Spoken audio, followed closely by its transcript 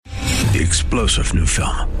The explosive new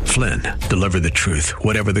film, Flynn, deliver the truth,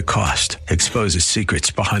 whatever the cost. Exposes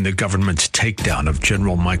secrets behind the government's takedown of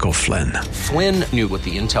General Michael Flynn. Flynn knew what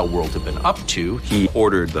the intel world had been up to. He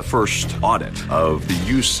ordered the first audit of the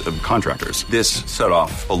use of contractors. This set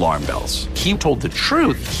off alarm bells. He told the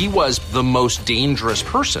truth. He was the most dangerous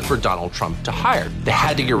person for Donald Trump to hire. They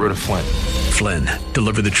had to get rid of Flynn. Flynn,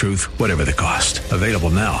 deliver the truth, whatever the cost. Available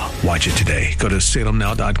now. Watch it today. Go to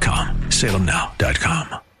salemnow.com.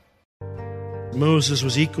 salemnow.com. Moses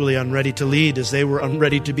was equally unready to lead as they were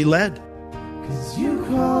unready to be led. 'Cause you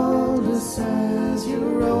called us as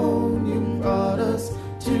your own, you brought us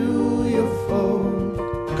to your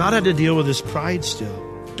fold. God had to deal with his pride still.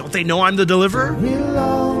 Don't they know I'm the deliverer? We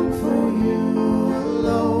long for you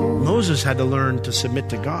alone. Moses had to learn to submit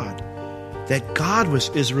to God, that God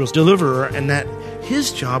was Israel's deliverer and that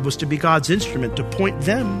his job was to be God's instrument to point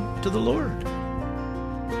them to the Lord.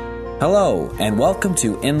 Hello, and welcome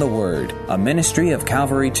to In the Word, a ministry of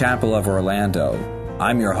Calvary Chapel of Orlando.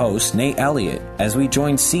 I'm your host, Nate Elliott, as we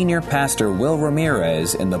join Senior Pastor Will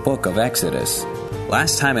Ramirez in the book of Exodus.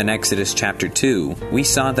 Last time in Exodus chapter 2, we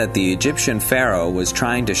saw that the Egyptian Pharaoh was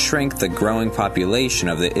trying to shrink the growing population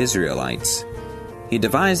of the Israelites. He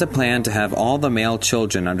devised a plan to have all the male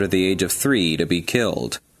children under the age of 3 to be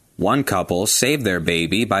killed. One couple saved their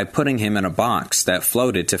baby by putting him in a box that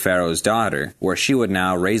floated to Pharaoh's daughter, where she would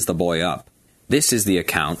now raise the boy up. This is the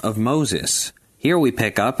account of Moses. Here we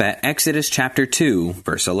pick up at Exodus chapter 2,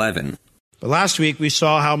 verse 11. But last week we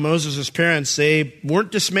saw how Moses' parents, they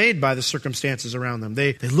weren't dismayed by the circumstances around them.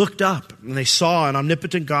 They looked up and they saw an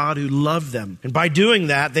omnipotent God who loved them. And by doing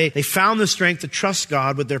that, they found the strength to trust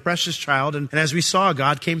God with their precious child. And as we saw,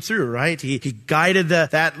 God came through, right? He guided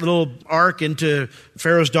that little ark into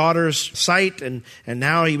Pharaoh's daughter's sight. And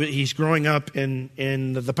now he's growing up in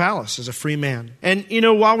the palace as a free man. And,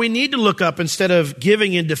 while we need to look up instead of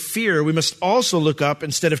giving into fear, we must also look up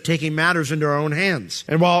instead of taking matters into our own hands.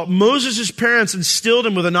 And while Moses' parents instilled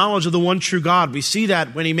him with a knowledge of the one true God. We see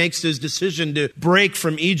that when he makes his decision to break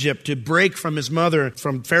from Egypt, to break from his mother,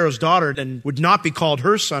 from Pharaoh's daughter, and would not be called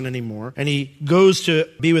her son anymore. And he goes to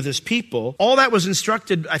be with his people. All that was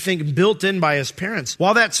instructed, I think, built in by his parents.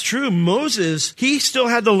 While that's true, Moses, he still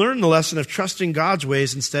had to learn the lesson of trusting God's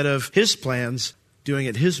ways instead of his plans, doing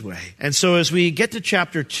it his way. And so as we get to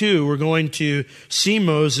chapter 2, we're going to see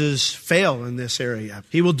Moses fail in this area.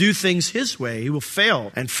 He will do things his way. He will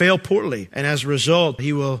fail and fail poorly. And as a result,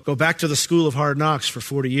 he will go back to the school of hard knocks for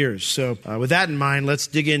 40 years. So with that in mind, let's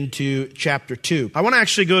dig into chapter 2. I want to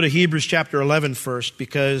actually go to Hebrews chapter 11 first,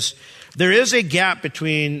 because there is a gap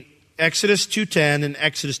between Exodus 2:10 and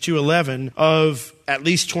Exodus 2:11 of at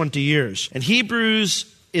least 20 years. And Hebrews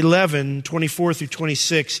 11, 24 through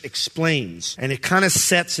 26 explains, and it kind of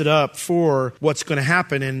sets it up for what's going to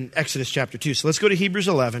happen in Exodus chapter 2. So let's go to Hebrews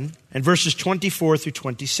 11 and verses 24 through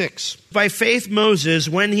 26. By faith, Moses,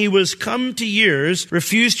 when he was come to years,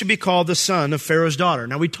 refused to be called the son of Pharaoh's daughter.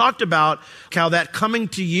 Now, we talked about how that coming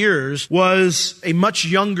to years was a much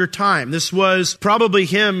younger time. This was probably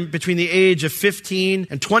him between the age of 15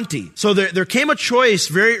 and 20. So there came a choice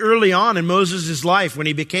very early on in Moses' life when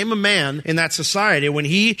he became a man in that society, when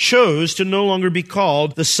he chose to no longer be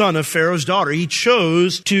called the son of Pharaoh's daughter. He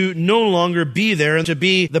chose to no longer be there and to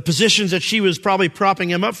be the positions that she was probably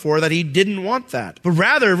propping him up for, that he didn't want that. But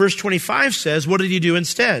rather, verse 25 says, what did he do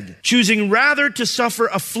instead? Choosing rather to suffer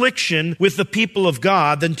affliction with the people of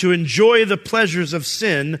God than to enjoy the pleasures of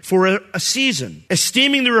sin for a season,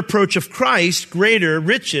 esteeming the reproach of Christ greater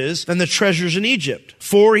riches than the treasures in Egypt.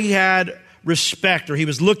 For he had respect, or he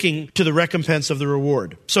was looking to the recompense of the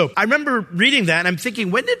reward. So I remember reading that and I'm thinking,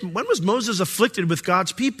 when was Moses afflicted with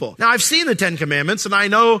God's people? Now I've seen the 10 Commandments and I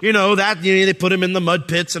know, that they put him in the mud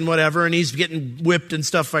pits and whatever and he's getting whipped and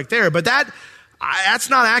stuff like there. But that's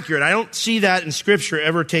not accurate. I don't see that in Scripture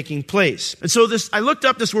ever taking place. And so I looked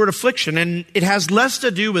up this word affliction, and it has less to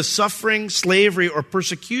do with suffering, slavery, or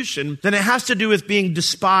persecution than it has to do with being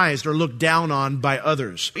despised or looked down on by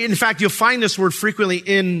others. In fact, you'll find this word frequently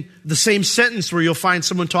in the same sentence where you'll find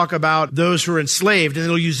someone talk about those who are enslaved, and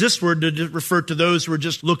they'll use this word to refer to those who are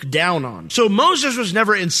just looked down on. So Moses was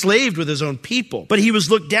never enslaved with his own people, but he was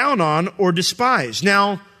looked down on or despised.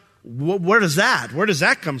 Now, where does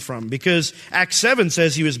that come from? Because Acts 7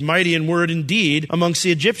 says he was mighty in word and deed amongst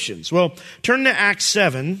the Egyptians. Well, turn to Acts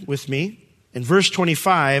 7 with me. And verse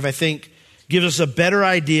 25, I think, gives us a better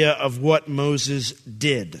idea of what Moses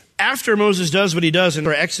did. After Moses does what he does in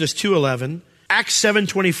Exodus 2:11, Acts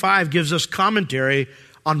 7:25 gives us commentary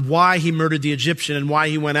on why he murdered the Egyptian and why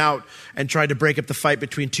he went out and tried to break up the fight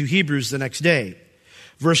between two Hebrews the next day.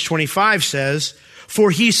 Verse 25 says, For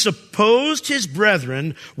he supposed his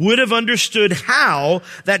brethren would have understood how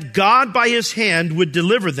that God by his hand would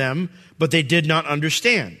deliver them, but they did not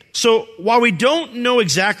understand. So while we don't know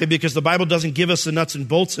exactly, because the Bible doesn't give us the nuts and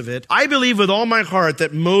bolts of it, I believe with all my heart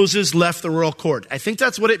that Moses left the royal court. I think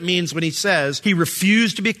that's what it means when he says he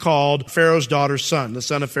refused to be called Pharaoh's daughter's son, the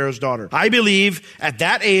son of Pharaoh's daughter. I believe at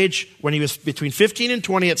that age, when he was between 15 and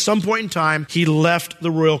 20, at some point in time, he left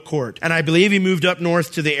the royal court. And I believe he moved up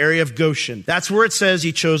north to the area of Goshen. That's where it says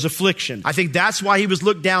he chose affliction. I think that's why he was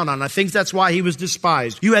looked down on. I think that's why he was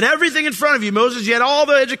despised. You had everything in front of you, Moses. You had all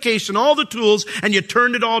the education, all the tools, and you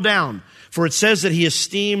turned it all down. For it says that he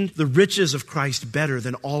esteemed the riches of Christ better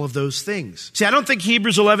than all of those things. See, I don't think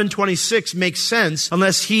Hebrews 11:26 makes sense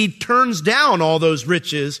unless he turns down all those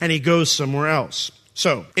riches and he goes somewhere else.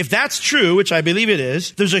 So, if that's true, which I believe it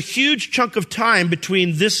is, there's a huge chunk of time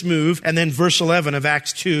between this move and then verse 11 of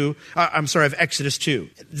of Exodus 2.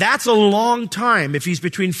 That's a long time if he's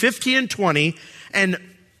between 15 and 20, and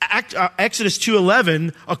Exodus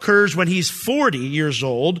 2:11 occurs when he's 40 years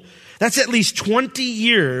old. That's at least 20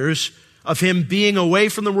 years of him being away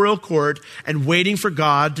from the royal court and waiting for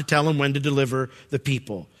God to tell him when to deliver the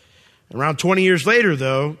people. Around 20 years later,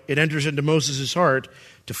 though, it enters into Moses' heart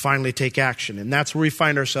to finally take action. And that's where we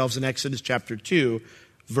find ourselves in Exodus chapter 2,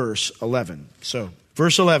 verse 11. So,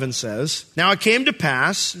 verse 11 says, "Now it came to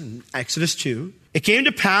pass," in Exodus 2, "it came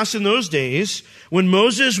to pass in those days when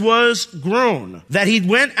Moses was grown, that he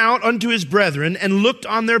went out unto his brethren and looked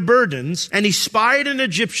on their burdens, and he spied an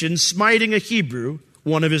Egyptian smiting a Hebrew,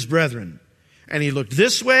 one of his brethren. And he looked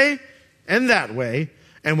this way and that way,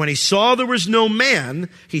 and when he saw there was no man,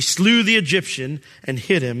 he slew the Egyptian and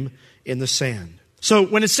hid him in the sand." So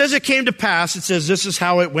when it says it came to pass, it says this is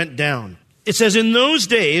how it went down. It says in those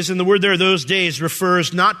days, and the word there, those days,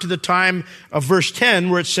 refers not to the time of verse 10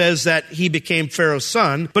 where it says that he became Pharaoh's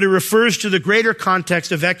son, but it refers to the greater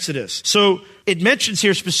context of Exodus. So it mentions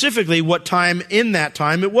here specifically what time in that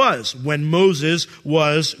time it was, when Moses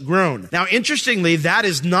was grown. Now, interestingly, that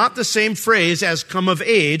is not the same phrase as come of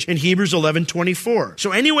age in Hebrews 11:24.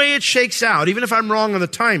 So any way it shakes out, even if I'm wrong on the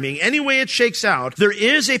timing, any way it shakes out, there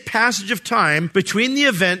is a passage of time between the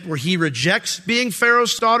event where he rejects being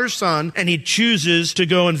Pharaoh's daughter's son and he chooses to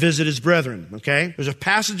go and visit his brethren, okay? There's a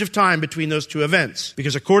passage of time between those two events,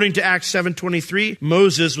 because according to Acts 7:23,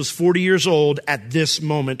 Moses was 40 years old at this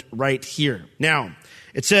moment right here. Now,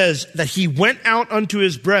 it says that he went out unto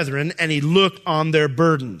his brethren and he looked on their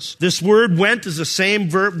burdens. This word "went" is the same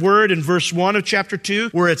word in verse 1 of chapter 2,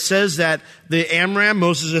 where it says that the Amram,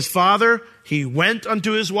 Moses' father, he went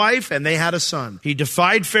unto his wife and they had a son. He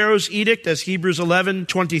defied Pharaoh's edict, as Hebrews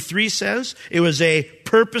 11:23 says. It was a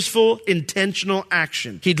purposeful, intentional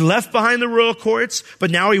action. He'd left behind the royal courts,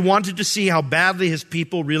 but now he wanted to see how badly his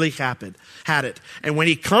people really had it. And when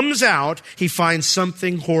he comes out, he finds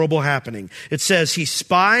something horrible happening. It says he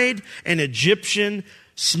spied an Egyptian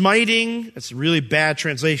smiting. It's a really bad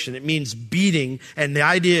translation. It means beating. And the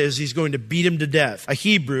idea is he's going to beat him to death. A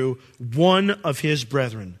Hebrew, one of his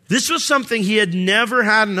brethren. This was something he had never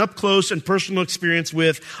had an up close and personal experience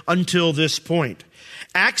with until this point.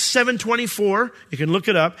 Acts 7:24, you can look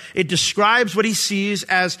it up. It describes what he sees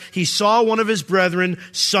as he saw one of his brethren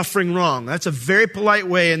suffering wrong. That's a very polite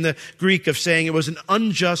way in the Greek of saying it was an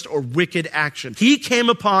unjust or wicked action. He came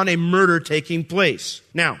upon a murder taking place.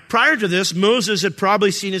 Now, prior to this, Moses had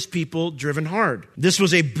probably seen his people driven hard. This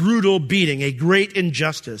was a brutal beating, a great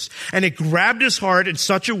injustice, and it grabbed his heart in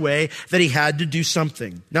such a way that he had to do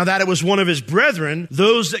something. Now that it was one of his brethren,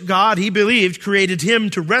 those that God, he believed, created him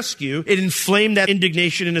to rescue, it inflamed that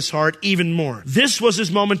indignation in his heart even more. This was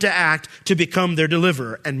his moment to act, to become their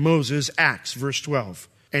deliverer, and Moses acts. Verse 12.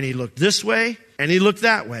 And he looked this way, and he looked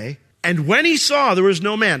that way, and when he saw there was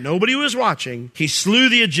no man, nobody was watching, he slew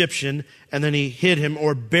the Egyptian, and then he hid him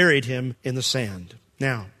or buried him in the sand.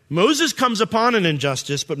 Now, Moses comes upon an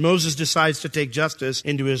injustice, but Moses decides to take justice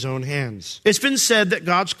into his own hands. It's been said that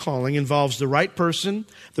God's calling involves the right person,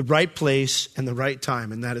 the right place, and the right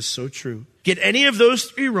time, and that is so true. Get any of those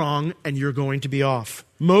three wrong, and you're going to be off.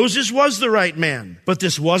 Moses was the right man, but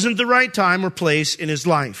this wasn't the right time or place in his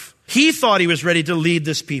life. He thought he was ready to lead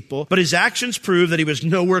this people, but his actions prove that he was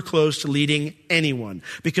nowhere close to leading anyone,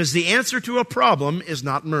 because the answer to a problem is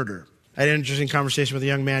not murder. I had an interesting conversation with a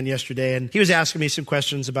young man yesterday, and he was asking me some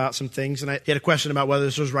questions about some things, and he had a question about whether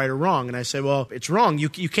this was right or wrong. And I said, well, it's wrong. You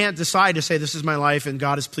can't decide to say this is my life and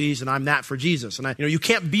God is pleased and I'm that for Jesus. And you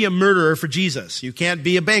can't be a murderer for Jesus. You can't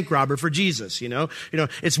be a bank robber for Jesus.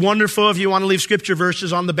 It's wonderful if you want to leave scripture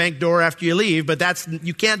verses on the bank door after you leave, but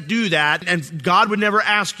you can't do that. And God would never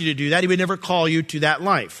ask you to do that. He would never call you to that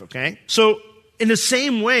life. Okay. So In the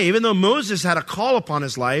same way, even though Moses had a call upon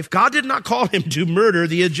his life, God did not call him to murder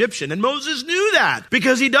the Egyptian. And Moses knew that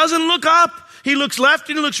because he doesn't look up. He looks left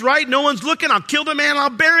and he looks right. No one's looking. I'll kill the man. I'll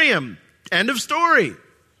bury him. End of story.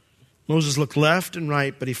 Moses looked left and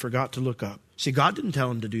right, but he forgot to look up. See, God didn't tell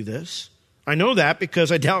him to do this. I know that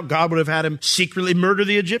because I doubt God would have had him secretly murder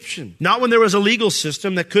the Egyptian. Not when there was a legal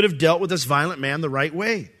system that could have dealt with this violent man the right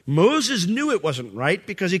way. Moses knew it wasn't right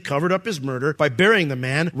because he covered up his murder by burying the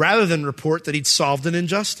man rather than report that he'd solved an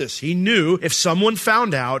injustice. He knew if someone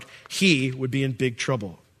found out, he would be in big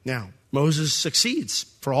trouble. Now, Moses succeeds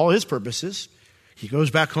for all his purposes. He goes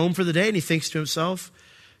back home for the day and he thinks to himself,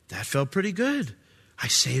 that felt pretty good. I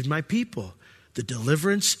saved my people. The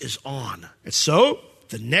deliverance is on. And so,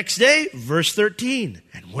 the next day, verse 13,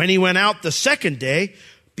 and when he went out the second day,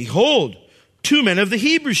 behold, 2 men of the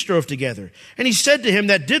Hebrews strove together. And he said to him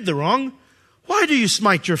that did the wrong, why do you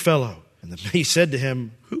smite your fellow? And he said to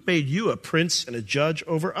him, who made you a prince and a judge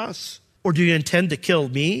over us? Or do you intend to kill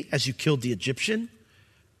me as you killed the Egyptian?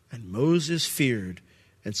 And Moses feared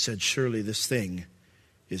and said, surely this thing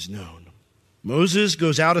is known. Moses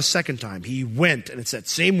goes out a second time. He went, and it's that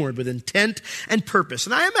same word, with intent and purpose.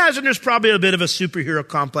 And I imagine there's probably a bit of a superhero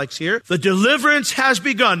complex here. The deliverance has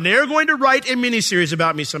begun. They're going to write a miniseries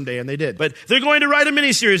about me someday, and they did. But they're going to write a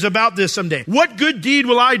miniseries about this someday. What good deed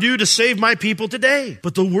will I do to save my people today?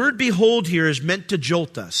 But the word behold here is meant to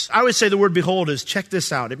jolt us. I would say the word behold is, check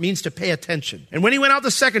this out. It means to pay attention. And when he went out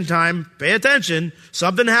the second time, pay attention,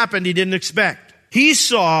 something happened he didn't expect. He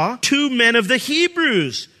saw 2 men of the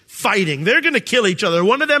Hebrews fighting. They're going to kill each other.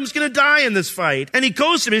 One of them's going to die in this fight. And he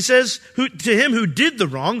goes to him, he says to him who did the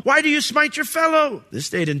wrong, why do you smite your fellow?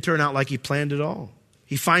 This day didn't turn out like he planned at all.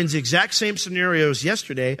 He finds the exact same scenario as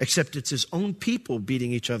yesterday, except it's his own people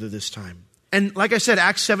beating each other this time. And like I said,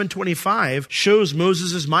 Acts 7:25 shows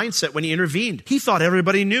Moses' mindset when he intervened. He thought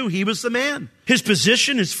everybody knew he was the man. His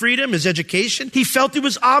position, his freedom, his education. He felt it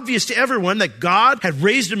was obvious to everyone that God had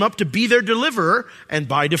raised him up to be their deliverer, and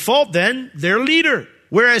by default then, their leader.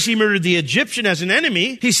 Whereas he murdered the Egyptian as an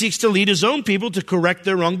enemy, he seeks to lead his own people to correct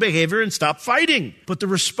their wrong behavior and stop fighting. But the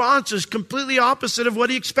response is completely opposite of what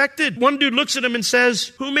he expected. One dude looks at him and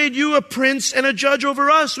says, who made you a prince and a judge over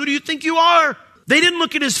us? Who do you think you are? They didn't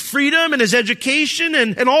look at his freedom and his education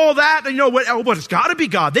and all that. And what it's got to be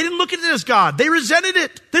God. They didn't look at it as God. They resented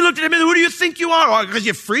it. They looked at him and, who do you think you are? Because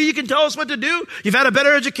you're free, you can tell us what to do. You've had a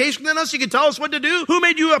better education than us, you can tell us what to do. Who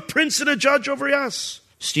made you a prince and a judge over us?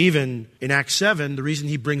 Stephen, in Acts 7, the reason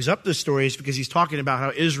he brings up this story is because he's talking about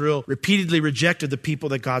how Israel repeatedly rejected the people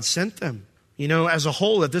that God sent them. As a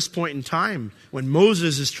whole, at this point in time, when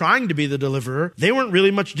Moses is trying to be the deliverer, they weren't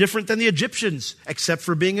really much different than the Egyptians, except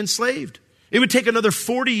for being enslaved. It would take another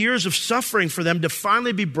 40 years of suffering for them to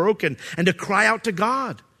finally be broken and to cry out to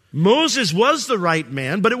God. Moses was the right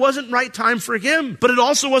man, but it wasn't right time for him. But it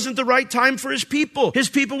also wasn't the right time for his people. His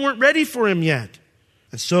people weren't ready for him yet.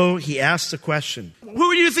 And so he asks the question,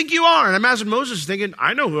 who do you think you are? And I imagine Moses thinking,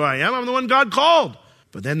 I know who I am. I'm the one God called.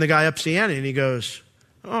 But then the guy ups the ante and he goes,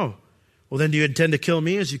 oh, well then do you intend to kill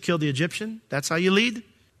me as you killed the Egyptian? That's how you lead?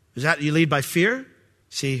 Is that you lead by fear?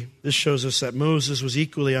 See, this shows us that Moses was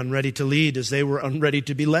equally unready to lead as they were unready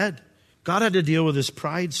to be led. God had to deal with his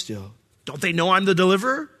pride still. Don't they know I'm the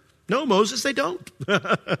deliverer? No, Moses, they don't.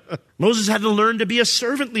 Moses had to learn to be a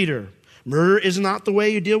servant leader. Murder is not the way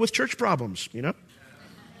you deal with church problems,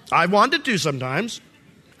 I wanted to sometimes.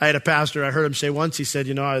 I had a pastor, I heard him say once, he said,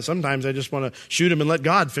 sometimes I just want to shoot him and let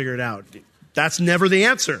God figure it out. That's never the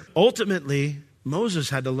answer. Ultimately, Moses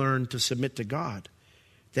had to learn to submit to God,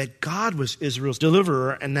 that God was Israel's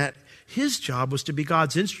deliverer and that his job was to be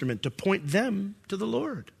God's instrument to point them to the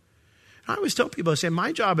Lord. I always tell people, I say,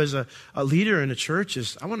 my job as a leader in a church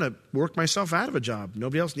is I want to work myself out of a job.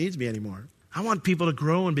 Nobody else needs me anymore. I want people to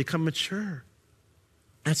grow and become mature.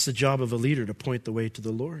 That's the job of a leader, to point the way to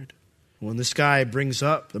the Lord. When this guy brings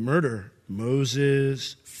up the murder,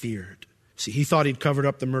 Moses feared. See, he thought he'd covered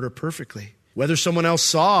up the murder perfectly. Whether someone else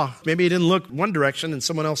saw, maybe he didn't look one direction and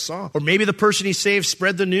someone else saw. Or maybe the person he saved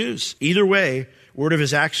spread the news. Either way, word of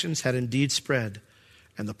his actions had indeed spread.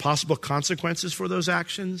 And the possible consequences for those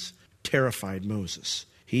actions terrified Moses.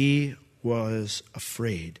 He was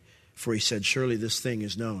afraid, for he said, surely this thing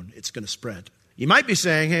is known. It's going to spread. You might be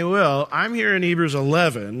saying, hey, Will, I'm here in Hebrews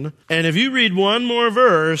 11, and if you read one more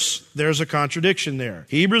verse, there's a contradiction there.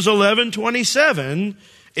 Hebrews 11:27,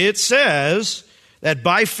 it says that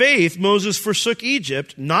by faith Moses forsook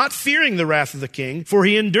Egypt, not fearing the wrath of the king, for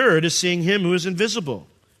he endured as seeing him who is invisible.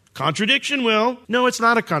 Contradiction, Will? No, it's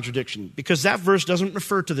not a contradiction, because that verse doesn't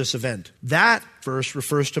refer to this event. That verse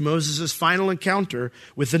refers to Moses' final encounter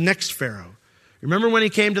with the next Pharaoh. Remember when he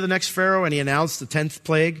came to the next Pharaoh and he announced the 10th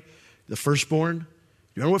plague? the firstborn.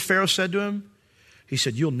 You remember what Pharaoh said to him? He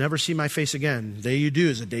said, "You'll never see my face again. The day you do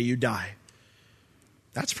is the day you die."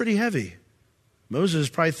 That's pretty heavy. Moses is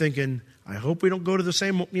probably thinking, I hope we don't go to the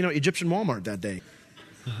same, Egyptian Walmart that day.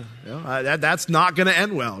 That's not going to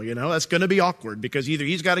end well. That's going to be awkward because either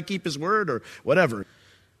he's got to keep his word or whatever.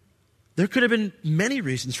 There could have been many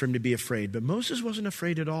reasons for him to be afraid, but Moses wasn't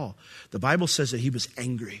afraid at all. The Bible says that he was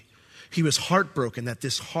angry. He was heartbroken that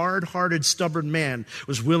this hard-hearted, stubborn man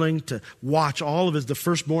was willing to watch all of the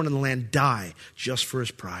firstborn in the land die just for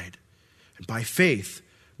his pride. And by faith,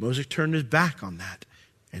 Moses turned his back on that,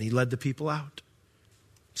 and he led the people out.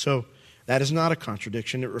 So that is not a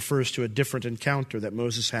contradiction. It refers to a different encounter that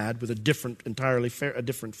Moses had with a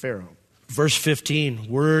different Pharaoh. Verse 15,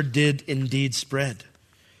 word did indeed spread.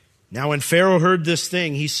 Now when Pharaoh heard this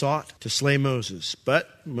thing, he sought to slay Moses.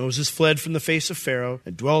 But Moses fled from the face of Pharaoh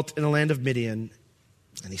and dwelt in the land of Midian,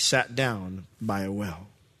 and he sat down by a well.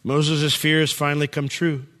 Moses' fears finally come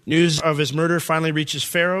true. News of his murder finally reaches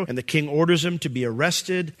Pharaoh, and the king orders him to be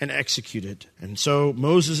arrested and executed. And so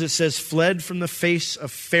Moses, it says, fled from the face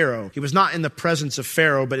of Pharaoh. He was not in the presence of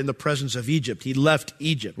Pharaoh, but in the presence of Egypt. He left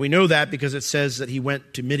Egypt. We know that because it says that he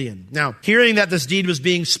went to Midian. Now, hearing that this deed was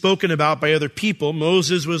being spoken about by other people,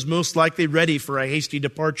 Moses was most likely ready for a hasty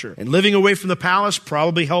departure. And living away from the palace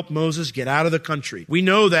probably helped Moses get out of the country. We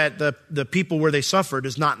know that the people where they suffered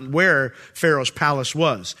is not where Pharaoh's palace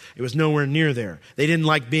was. It was nowhere near there. They didn't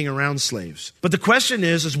like being around slaves. But the question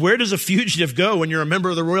is where does a fugitive go when you're a member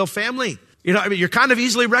of the royal family? You're kind of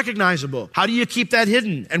easily recognizable. How do you keep that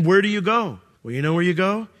hidden? And where do you go? Well, you know where you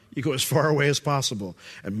go? You go as far away as possible.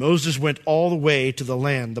 And Moses went all the way to the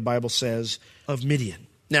land, the Bible says, of Midian.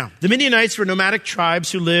 Now, the Midianites were nomadic tribes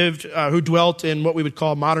who dwelt in what we would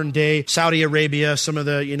call modern-day Saudi Arabia, some of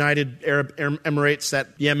the United Arab Emirates, that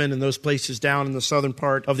Yemen and those places down in the southern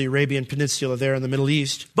part of the Arabian Peninsula there in the Middle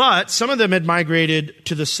East. But some of them had migrated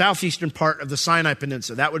to the southeastern part of the Sinai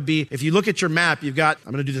Peninsula. That would be, if you look at your map, you've got,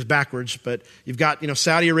 I'm going to do this backwards, but you've got,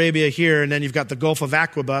 Saudi Arabia here, and then you've got the Gulf of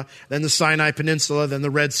Aqaba, then the Sinai Peninsula, then the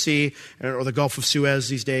Red Sea, or the Gulf of Suez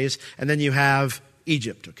these days, and then you have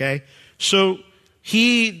Egypt, okay? So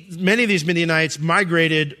many of these Midianites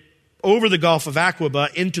migrated over the Gulf of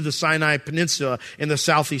Aqaba into the Sinai Peninsula in the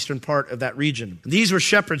southeastern part of that region. These were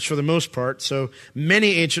shepherds for the most part, so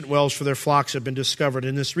many ancient wells for their flocks have been discovered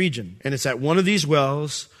in this region. And it's at one of these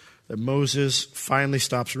wells that Moses finally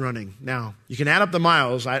stops running. Now, you can add up the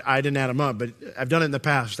miles. I didn't add them up, but I've done it in the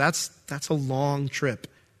past. That's a long trip.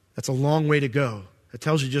 That's a long way to go. It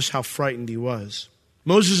tells you just how frightened he was.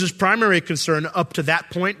 Moses' primary concern up to that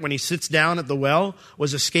point when he sits down at the well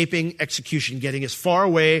was escaping execution, getting as far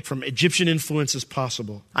away from Egyptian influence as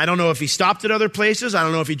possible. I don't know if he stopped at other places. I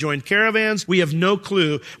don't know if he joined caravans. We have no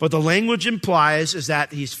clue. But the language implies is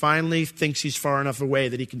that he finally thinks he's far enough away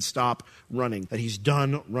that he can stop running, that he's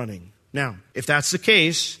done running. Now, if that's the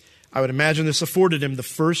case, I would imagine this afforded him the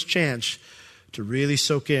first chance to really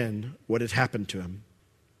soak in what had happened to him.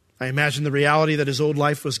 I imagine the reality that his old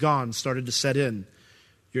life was gone started to set in.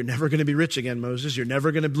 You're never going to be rich again, Moses. You're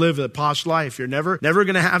never going to live a posh life. You're never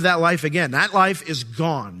going to have that life again. That life is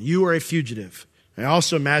gone. You are a fugitive. I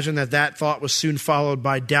also imagine that thought was soon followed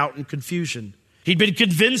by doubt and confusion. He'd been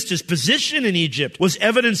convinced his position in Egypt was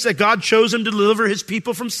evidence that God chose him to deliver his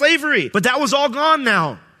people from slavery. But that was all gone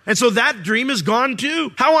now. And so that dream is gone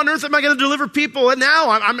too. How on earth am I going to deliver people? And now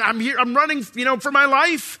I'm here, I'm running, for my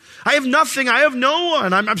life. I have nothing. I have no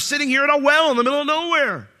one. I'm sitting here at a well in the middle of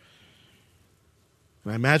nowhere.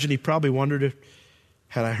 I imagine he probably wondered,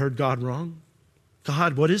 had I heard God wrong?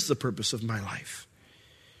 God, what is the purpose of my life?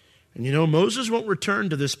 And Moses won't return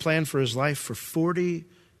to this plan for his life for 40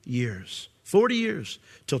 years. 40 years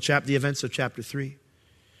till the events of chapter 3.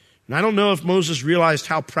 And I don't know if Moses realized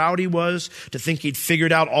how proud he was to think he'd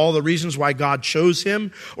figured out all the reasons why God chose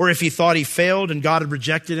him, or if he thought he failed and God had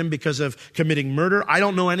rejected him because of committing murder. I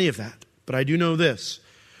don't know any of that. But I do know this.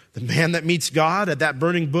 The man that meets God at that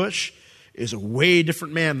burning bush is a way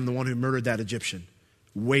different man than the one who murdered that Egyptian.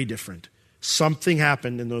 Way different. Something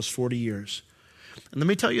happened in those 40 years. And let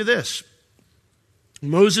me tell you this.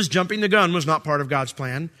 Moses jumping the gun was not part of God's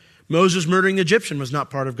plan. Moses murdering the Egyptian was not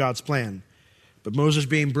part of God's plan. But Moses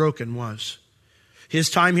being broken was. His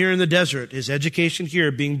time here in the desert, his education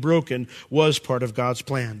here being broken was part of God's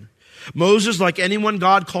plan. Moses, like anyone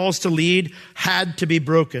God calls to lead, had to be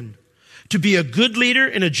broken. To be a good leader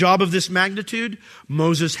in a job of this magnitude,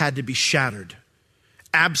 Moses had to be shattered.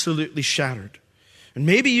 Absolutely shattered. And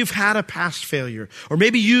maybe you've had a past failure, or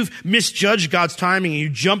maybe you've misjudged God's timing and you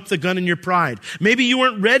jumped the gun in your pride. Maybe you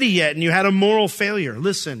weren't ready yet and you had a moral failure.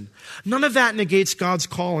 Listen, none of that negates God's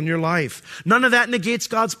call in your life. None of that negates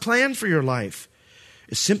God's plan for your life.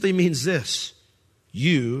 It simply means this: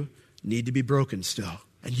 you need to be broken still.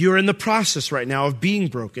 And you're in the process right now of being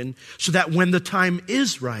broken so that when the time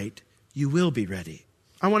is right, you will be ready.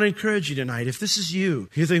 I want to encourage you tonight, if this is you,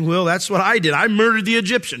 you think, well, that's what I did. I murdered the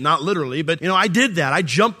Egyptian. Not literally, but, I did that. I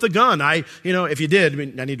jumped the gun. If you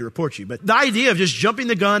did, I need to report you. But the idea of just jumping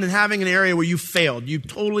the gun and having an area where you failed, you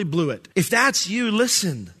totally blew it. If that's you,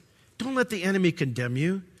 listen. Don't let the enemy condemn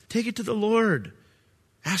you. Take it to the Lord.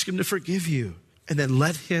 Ask him to forgive you. And then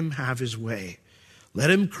let him have his way.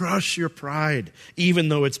 Let him crush your pride, even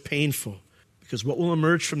though it's painful. Because what will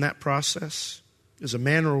emerge from that process is a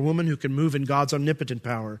man or a woman who can move in God's omnipotent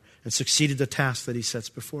power and succeed at the task that he sets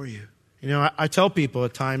before you. I tell people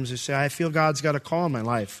at times, they say, I feel God's got a call in my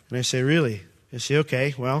life. And I say, really? They say,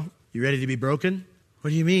 okay, well, you ready to be broken?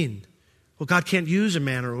 What do you mean? Well, God can't use a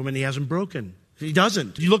man or a woman he hasn't broken. He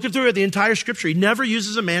doesn't. You look through the entire scripture, he never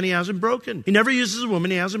uses a man he hasn't broken. He never uses a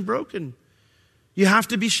woman he hasn't broken. You have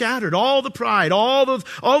to be shattered. All the pride, all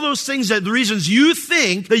those things, that the reasons you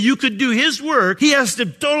think that you could do his work, he has to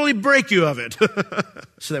totally break you of it.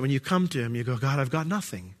 So that when you come to him, you go, God, I've got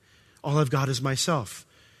nothing. All I've got is myself.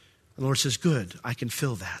 And the Lord says, good, I can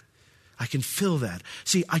fill that. I can fill that.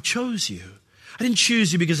 See, I chose you. I didn't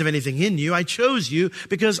choose you because of anything in you. I chose you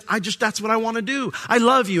because that's what I want to do. I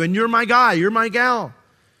love you and you're my guy, you're my gal.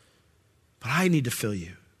 But I need to fill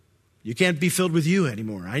you. You can't be filled with you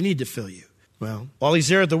anymore. I need to fill you. Well, while he's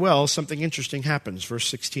there at the well, something interesting happens. Verse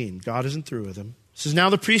 16, God isn't through with him. It says,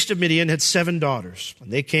 now the priest of Midian had 7 daughters.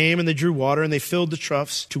 And they came and they drew water and they filled the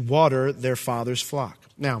troughs to water their father's flock.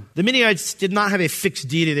 Now, the Midianites did not have a fixed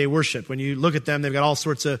deity they worshiped. When you look at them, they've got all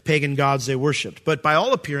sorts of pagan gods they worshiped. But by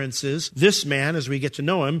all appearances, this man, as we get to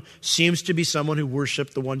know him, seems to be someone who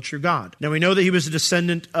worshiped the one true God. Now, we know that he was a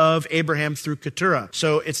descendant of Abraham through Keturah.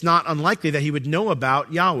 So it's not unlikely that he would know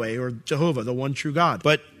about Yahweh or Jehovah, the one true God.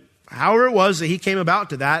 But however it was that he came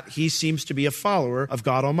about to that, he seems to be a follower of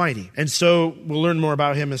God Almighty. And so we'll learn more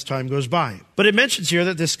about him as time goes by. But it mentions here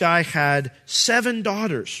that this guy had 7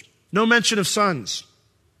 daughters. No mention of sons.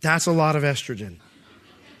 That's a lot of estrogen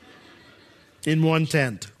in one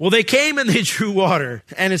tent. Well, they came and they drew water,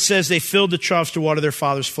 and it says they filled the troughs to water their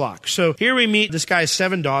father's flock. So here we meet this guy's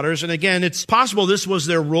 7 daughters, and again, it's possible this was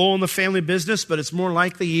their role in the family business, but it's more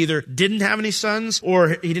likely he either didn't have any sons or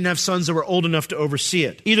he didn't have sons that were old enough to oversee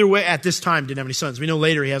it. Either way, at this time, didn't have any sons. We know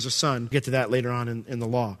later he has a son. We'll get to that later on in the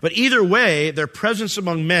law. But either way, their presence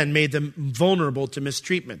among men made them vulnerable to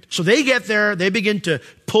mistreatment. So they get there, they begin to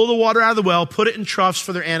pull the water out of the well, put it in troughs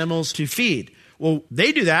for their animals to feed. Well,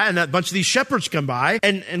 they do that, and a bunch of these shepherds come by,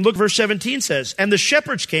 and look, verse 17 says, and the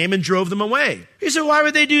shepherds came and drove them away. He said, why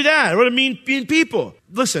would they do that? What a mean people.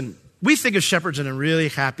 Listen, we think of shepherds in a really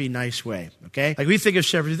happy, nice way, okay? Like we think of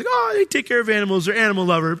shepherds, we think, they take care of animals, they're animal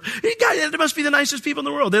lovers. They must be the nicest people in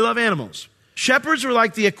the world. They love animals. Shepherds were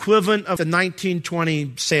like the equivalent of the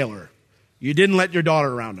 1920 sailor. You didn't let your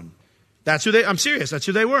daughter around them. I'm serious, that's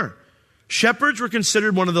who they were. Shepherds were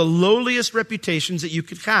considered one of the lowliest reputations that you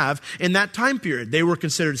could have in that time period. They were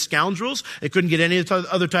considered scoundrels. They couldn't get any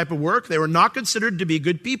other type of work. They were not considered to be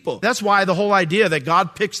good people. That's why the whole idea that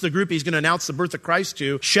God picks the group he's going to announce the birth of Christ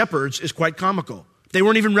to, shepherds, is quite comical. They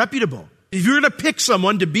weren't even reputable. If you were going to pick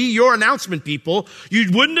someone to be your announcement people, you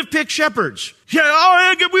wouldn't have picked shepherds.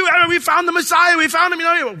 Yeah, we found the Messiah. We found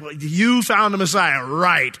him. You found the Messiah,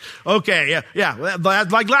 right? Okay, yeah.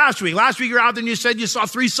 Like last week. Last week you were out there and you said you saw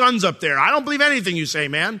 3 sons up there. I don't believe anything you say,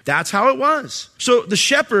 man. That's how it was. So the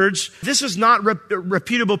shepherds, this is not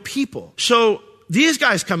reputable people. So these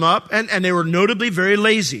guys come up, and they were notably very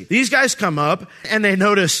lazy. These guys come up and they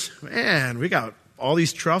notice, man, we got all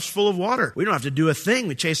these troughs full of water. We don't have to do a thing.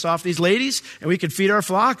 We chase off these ladies and we can feed our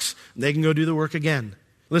flocks and they can go do the work again.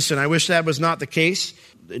 Listen, I wish that was not the case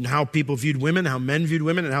in how people viewed women, how men viewed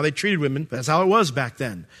women, and how they treated women. But that's how it was back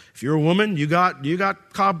then. If you're a woman, you got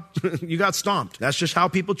stomped. That's just how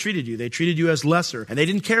people treated you. They treated you as lesser, and they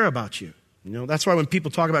didn't care about you. That's why when people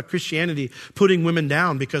talk about Christianity putting women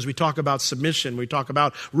down, because we talk about submission, we talk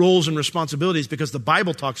about roles and responsibilities, because the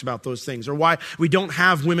Bible talks about those things, or why we don't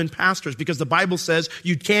have women pastors, because the Bible says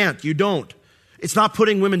you can't, you don't. It's not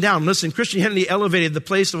putting women down. Listen, Christianity elevated the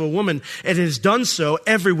place of a woman, and it has done so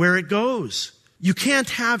everywhere it goes. You can't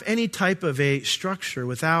have any type of a structure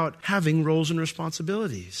without having roles and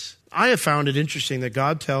responsibilities. I have found it interesting that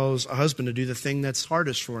God tells a husband to do the thing that's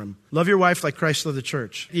hardest for him. Love your wife like Christ loved the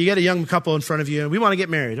church. You get a young couple in front of you, and we want to get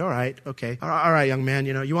married. All right, okay. All right, young man,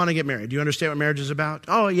 you want to get married. Do you understand what marriage is about?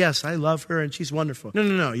 Oh, yes, I love her, and she's wonderful.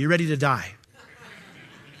 No. You're ready to die.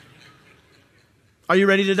 Are you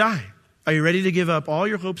ready to die? Are you ready to give up all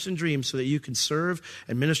your hopes and dreams so that you can serve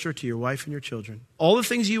and minister to your wife and your children? All the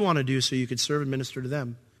things you want to do so you can serve and minister to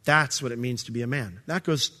them. That's what it means to be a man. That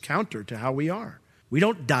goes counter to how we are. We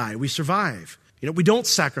don't die, we survive. We don't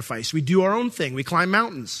sacrifice, we do our own thing, we climb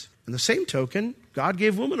mountains. In the same token, God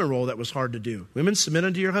gave women a role that was hard to do. Women, submit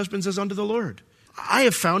unto your husbands as unto the Lord. I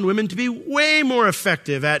have found women to be way more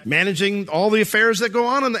effective at managing all the affairs that go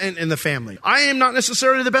on in the family. I am not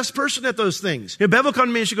necessarily the best person at those things. Bev will come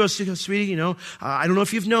to me and she goes, sweetie, I don't know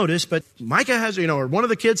if you've noticed, but Micah has, or one of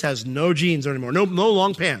the kids has no jeans anymore, no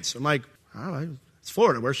long pants. I'm like, it's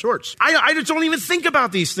Florida, wear shorts. I just don't even think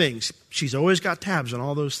about these things. She's always got tabs on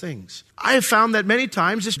all those things. I have found that many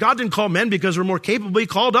times, God didn't call men because we're more capable. He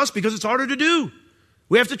called us because it's harder to do.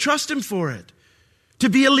 We have to trust him for it. To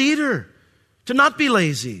be a leader. To not be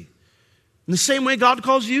lazy. In the same way God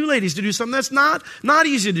calls you, ladies, to do something that's not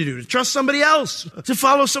easy to do. To trust somebody else. To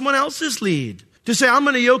follow someone else's lead. To say, I'm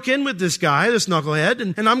going to yoke in with this guy, this knucklehead,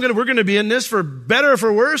 and we're going to be in this for better or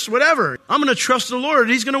for worse, whatever. I'm going to trust the Lord.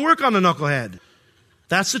 He's going to work on the knucklehead.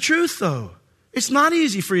 That's the truth, though. It's not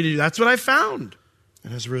easy for you to do. That's what I found.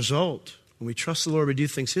 And as a result, when we trust the Lord, we do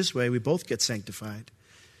things his way, we both get sanctified.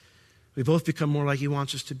 We both become more like he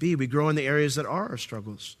wants us to be. We grow in the areas that are our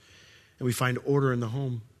struggles. And we find order in the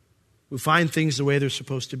home. We find things the way they're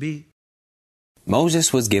supposed to be.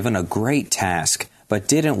 Moses was given a great task, but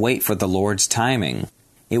didn't wait for the Lord's timing.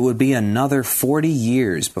 It would be another 40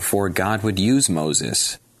 years before God would use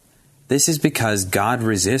Moses. This is because God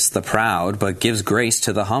resists the proud, but gives grace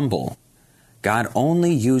to the humble. God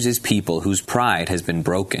only uses people whose pride has been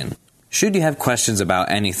broken. Should you have questions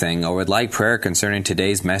about anything or would like prayer concerning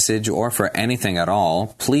today's message or for anything at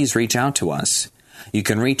all, please reach out to us. You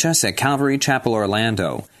can reach us at Calvary Chapel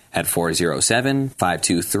Orlando at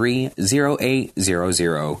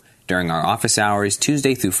 407-523-0800 during our office hours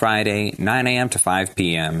Tuesday through Friday, 9 a.m. to 5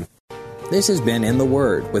 p.m. This has been In the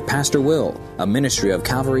Word with Pastor Will, a ministry of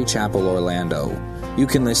Calvary Chapel Orlando. You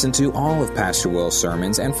can listen to all of Pastor Will's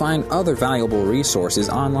sermons and find other valuable resources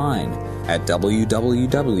online at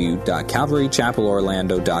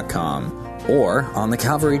www.calvarychapelorlando.com or on the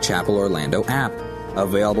Calvary Chapel Orlando app,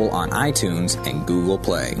 available on iTunes and Google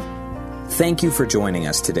Play. Thank you for joining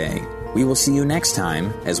us today. We will see you next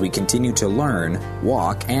time as we continue to learn,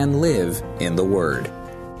 walk, and live in the Word.